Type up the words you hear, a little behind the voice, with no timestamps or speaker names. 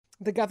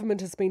The government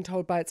has been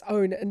told by its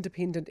own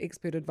independent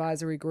expert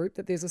advisory group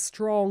that there's a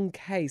strong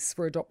case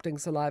for adopting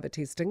saliva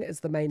testing as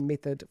the main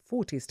method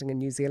for testing in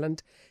New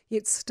Zealand,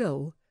 yet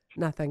still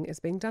nothing is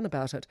being done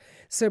about it.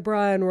 Sir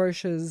Brian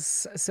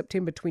Roche's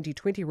September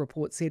 2020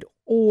 report said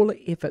all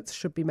efforts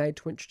should be made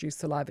to introduce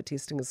saliva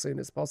testing as soon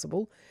as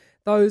possible.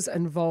 Those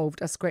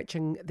involved are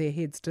scratching their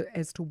heads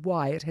as to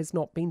why it has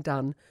not been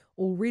done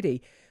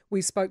already.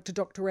 We spoke to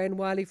Dr. Anne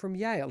Wiley from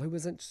Yale, who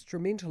was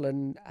instrumental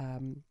in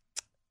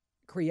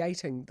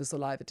creating the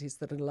saliva test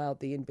that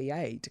allowed the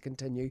NBA to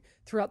continue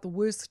throughout the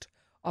worst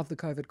of the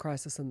COVID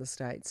crisis in the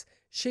States.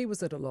 She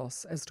was at a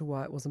loss as to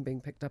why it wasn't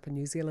being picked up in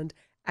New Zealand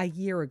a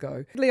year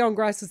ago. Leon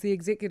Grice is the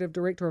Executive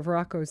Director of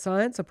Rako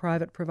Science, a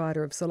private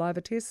provider of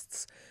saliva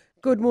tests.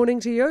 Good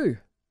morning to you.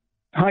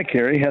 Hi,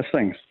 Kerry. How's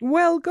things?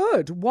 Well,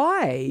 good.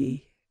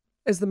 Why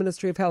is the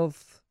Ministry of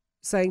Health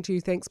saying to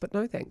you thanks but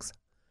no thanks?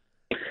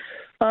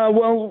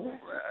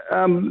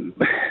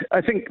 I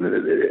think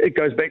it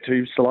goes back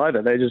to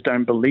saliva. They just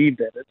don't believe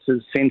that it's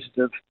as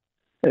sensitive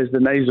as the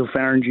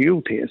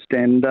nasopharyngeal test.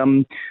 And,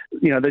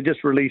 they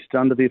just released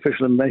under the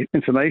Official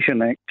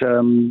Information Act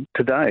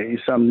today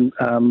some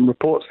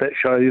reports that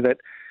show that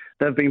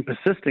they've been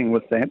persisting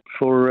with that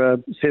for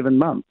 7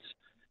 months.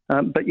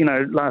 But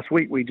last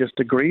week we just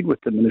agreed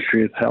with the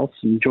Ministry of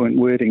Health's joint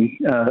wording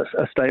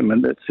a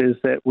statement that says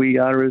that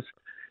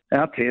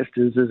our test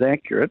is as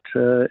accurate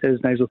as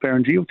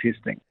nasopharyngeal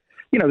testing.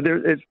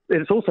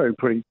 It's also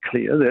pretty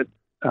clear that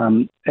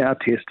our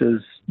test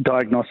is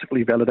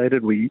diagnostically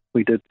validated. We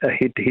did a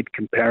head-to-head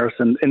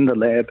comparison in the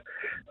lab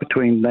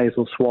between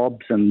nasal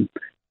swabs and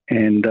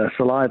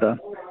saliva,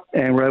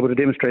 and we're able to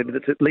demonstrate that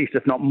it's at least,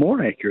 if not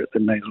more accurate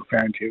than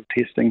nasopharyngeal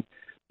testing.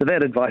 But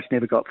that advice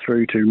never got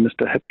through to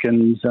Mr.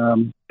 Hipkins.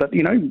 But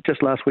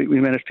just last week we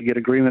managed to get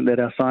agreement that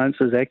our science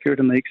is accurate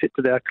and they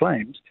accepted our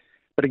claims.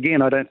 But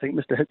again, I don't think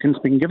Mr. Hipkins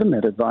has been given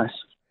that advice.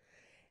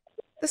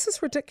 This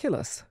is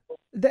ridiculous.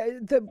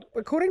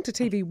 According to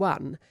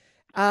TV1,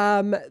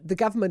 the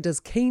government is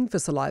keen for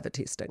saliva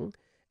testing.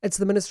 It's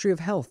the Ministry of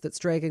Health that's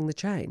dragging the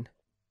chain.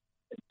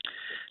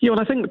 Yeah, well,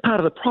 I think part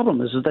of the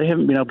problem is that they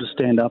haven't been able to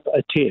stand up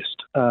a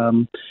test.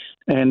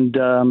 And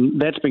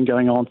that's been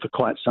going on for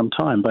quite some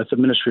time. Both the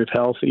Ministry of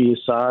Health,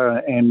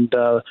 ESR, and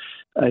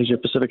Asia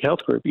Pacific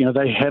Health Group,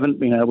 they haven't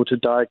been able to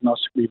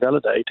diagnostically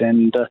validate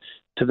and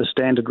to the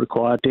standard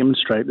required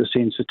demonstrate the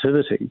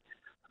sensitivity.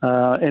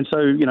 And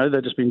so,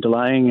 they've just been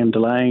delaying, and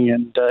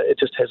it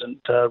just hasn't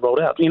rolled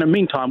out.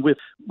 Meantime,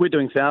 we're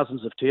doing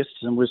thousands of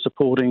tests, and we're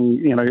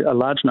supporting, a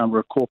large number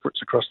of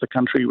corporates across the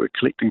country. We're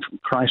collecting from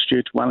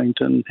Christchurch,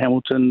 Wellington,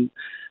 Hamilton,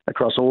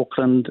 across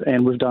Auckland,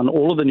 and we've done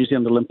all of the New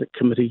Zealand Olympic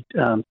Committee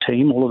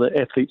team, all of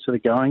the athletes that are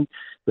going.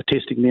 We're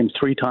testing them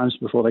 3 times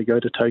before they go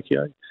to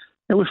Tokyo.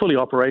 And we're fully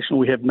operational.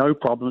 We have no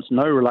problems,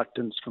 no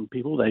reluctance from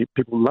people.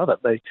 People love it.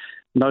 They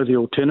know the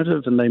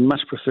alternative, and they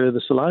much prefer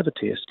the saliva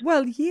test.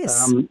 Well,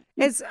 yes.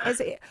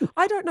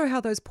 I don't know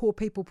how those poor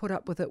people put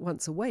up with it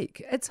once a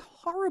week. It's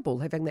horrible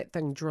having that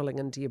thing drilling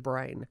into your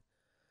brain.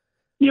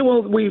 Yeah,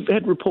 well, we've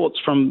had reports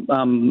from,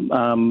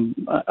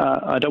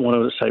 I don't want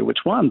to say which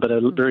one, but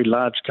a very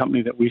large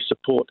company that we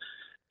support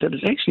that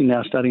is actually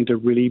now starting to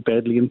really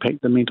badly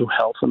impact the mental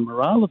health and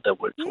morale of their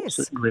workforce.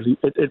 Yes.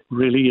 It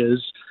really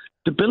is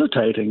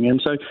debilitating. And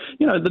so,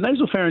 the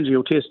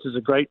nasopharyngeal test is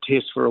a great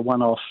test for a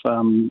one-off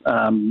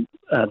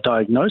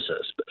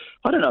diagnosis. But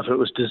I don't know if it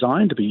was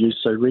designed to be used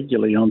so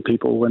regularly on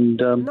people. And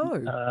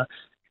No.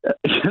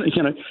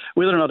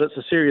 Whether or not it's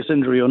a serious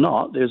injury or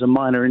not, there's a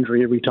minor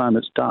injury every time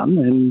it's done.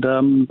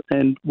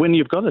 And when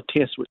you've got a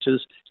test which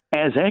is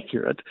as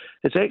accurate,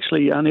 it's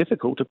actually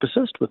unethical to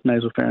persist with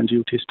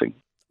nasopharyngeal testing.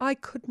 I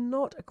could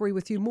not agree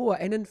with you more.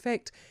 And in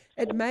fact,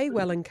 it may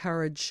well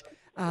encourage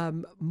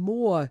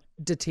more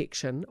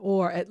detection,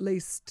 or at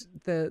least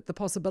the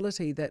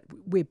possibility that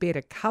we're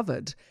better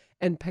covered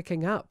in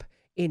picking up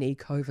any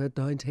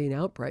COVID-19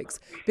 outbreaks,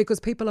 because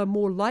people are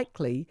more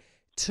likely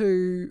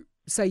to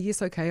say,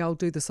 yes, okay, I'll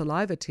do the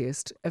saliva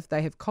test if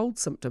they have cold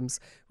symptoms.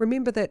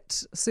 Remember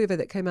that survey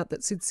that came out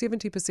that said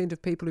 70%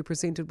 of people who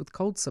presented with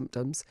cold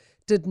symptoms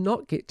did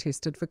not get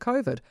tested for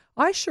COVID.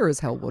 I sure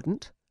as hell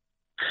wouldn't.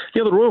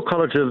 Yeah, the Royal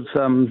College of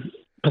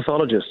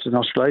Pathologists in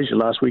Australasia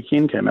last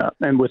weekend came out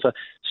and with a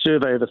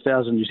survey of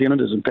 1,000 New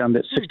Zealanders and found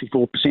that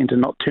 64% are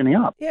not turning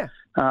up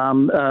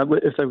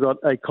if they've got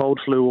a cold,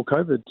 flu or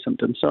COVID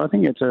symptoms. So I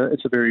think it's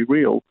a very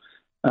real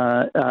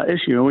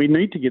issue, and we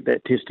need to get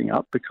that testing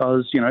up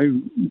because,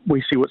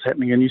 we see what's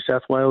happening in New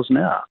South Wales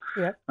now.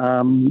 Yeah.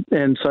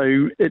 And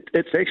so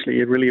it's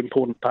actually a really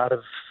important part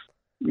of,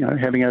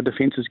 having our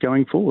defences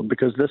going forward,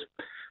 because this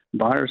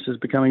virus is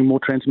becoming more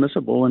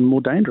transmissible and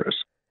more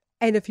dangerous.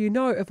 And if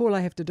all I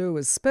have to do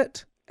is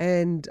spit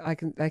and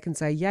they can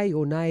say yay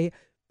or nay,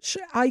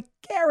 I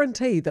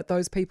guarantee that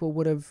those people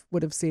would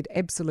have said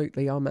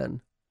absolutely, I'm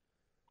in.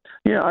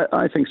 Yeah,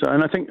 I think so,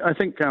 and I think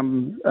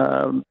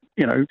the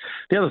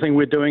other thing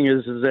we're doing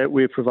is that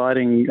we're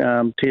providing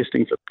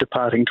testing for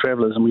departing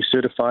travellers, and we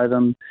certify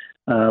them.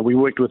 We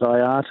worked with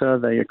IATA.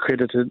 They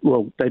accredited.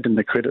 Well, they didn't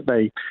accredit.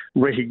 They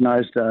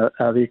recognised the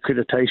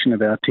accreditation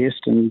of our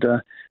test, and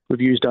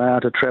We've used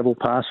IATA Travel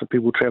Pass for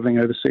people travelling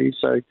overseas.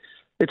 So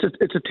it's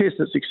a test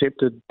that's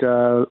accepted.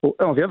 The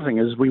other thing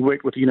is we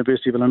worked with the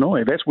University of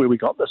Illinois. That's where we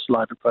got the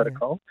saliva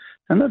protocol.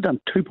 And they've done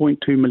 2.2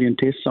 million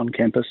tests on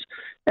campus.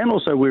 And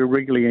also we're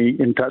regularly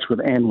in touch with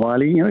Anne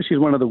Wiley. She's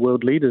one of the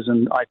world leaders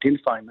in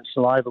identifying that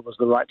saliva was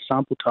the right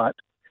sample type.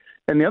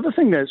 And the other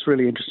thing that's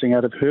really interesting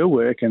out of her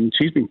work, and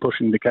she's been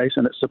pushing the case,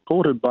 and it's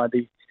supported by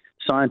the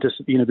scientists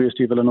at the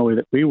University of Illinois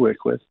that we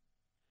work with,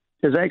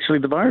 is actually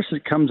the virus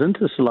that comes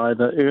into the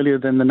saliva earlier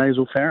than the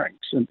nasal pharynx.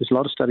 And there's a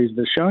lot of studies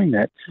that are showing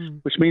that,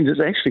 which means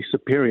it's actually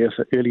superior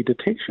for early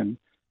detection.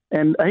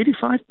 And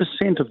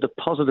 85% of the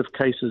positive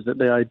cases that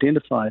they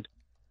identified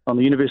on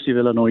the University of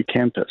Illinois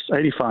campus,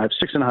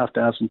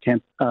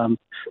 6,500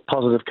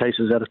 positive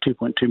cases out of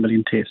 2.2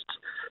 million tests,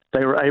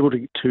 they were able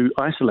to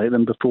isolate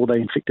them before they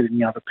infected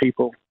any other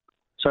people.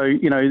 So,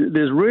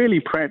 there's really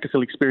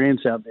practical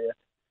experience out there.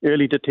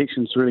 Early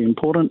detection is really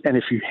important. And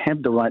if you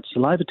have the right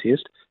saliva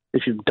test,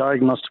 if you've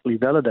diagnostically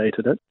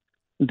validated it,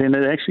 then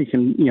it actually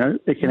can,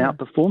 it can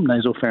outperform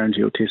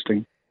nasopharyngeal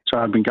testing. So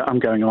I'm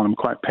going on. I'm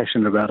quite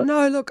passionate about it.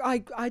 No, look,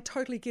 I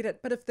totally get it.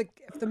 But if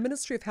the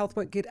Ministry of Health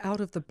won't get out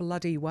of the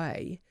bloody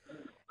way,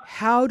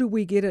 how do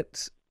we get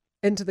it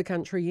into the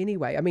country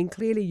anyway? I mean,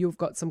 clearly you've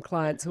got some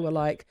clients who are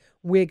like,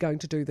 we're going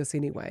to do this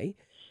anyway.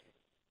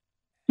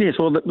 Yes,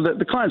 well,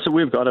 the clients that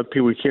we've got are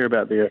people who care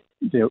about their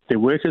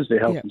workers, their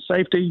health and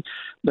safety.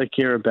 They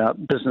care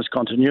about business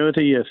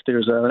continuity if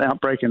there's an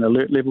outbreak and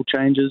alert level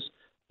changes,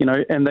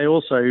 and they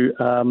also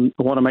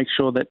want to make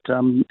sure that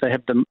they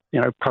have the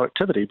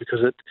productivity,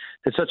 because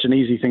it's such an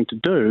easy thing to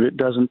do. It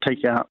doesn't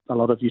take out a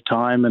lot of your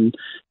time, and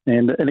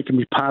it can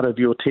be part of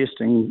your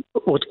testing,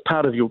 or it's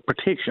part of your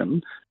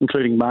protection,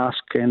 including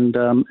mask and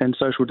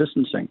social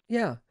distancing.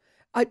 Yeah,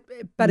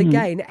 but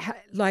again,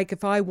 like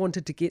if I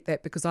wanted to get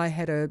that because I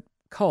had a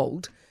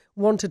cold,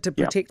 wanted to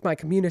protect my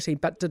community,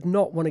 but did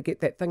not want to get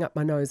that thing up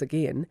my nose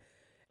again,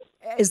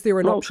 is there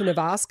an option of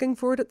asking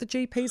for it at the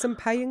GPs and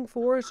paying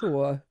for it,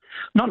 or?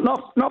 Not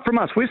from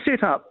us. We're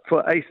set up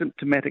for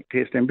asymptomatic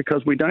testing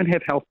because we don't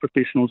have health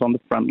professionals on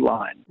the front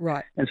line.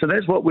 Right. And so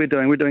that's what we're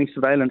doing. We're doing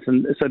surveillance.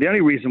 And so the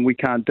only reason we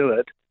can't do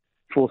it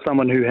for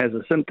someone who has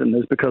a symptom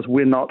is because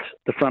we're not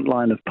the front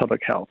line of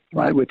public health,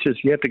 right? Which is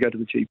you have to go to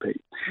the GP.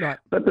 Right.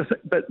 But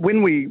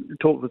when we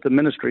talked with the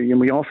ministry and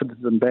we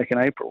offered them back in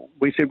April,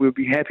 we said we'd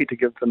be happy to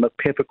give them a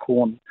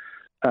peppercorn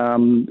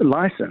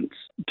license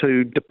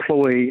to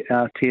deploy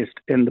our test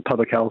in the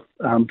public health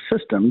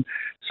system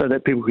so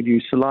that people could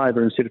use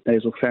saliva instead of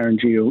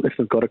nasopharyngeal if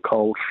they've got a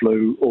cold,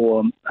 flu,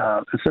 or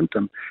a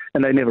symptom.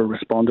 And they never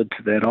responded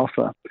to that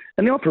offer.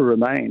 And the offer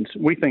remains.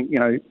 We think,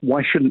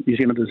 why shouldn't New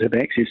Zealanders have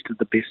access to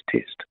the best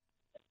test?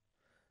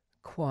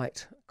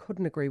 Quite.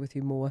 Couldn't agree with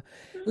you more.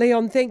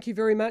 Leon, thank you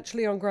very much.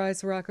 Leon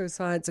Grice, Rako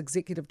Science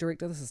Executive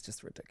Director. This is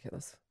just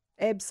ridiculous.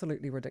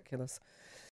 Absolutely ridiculous.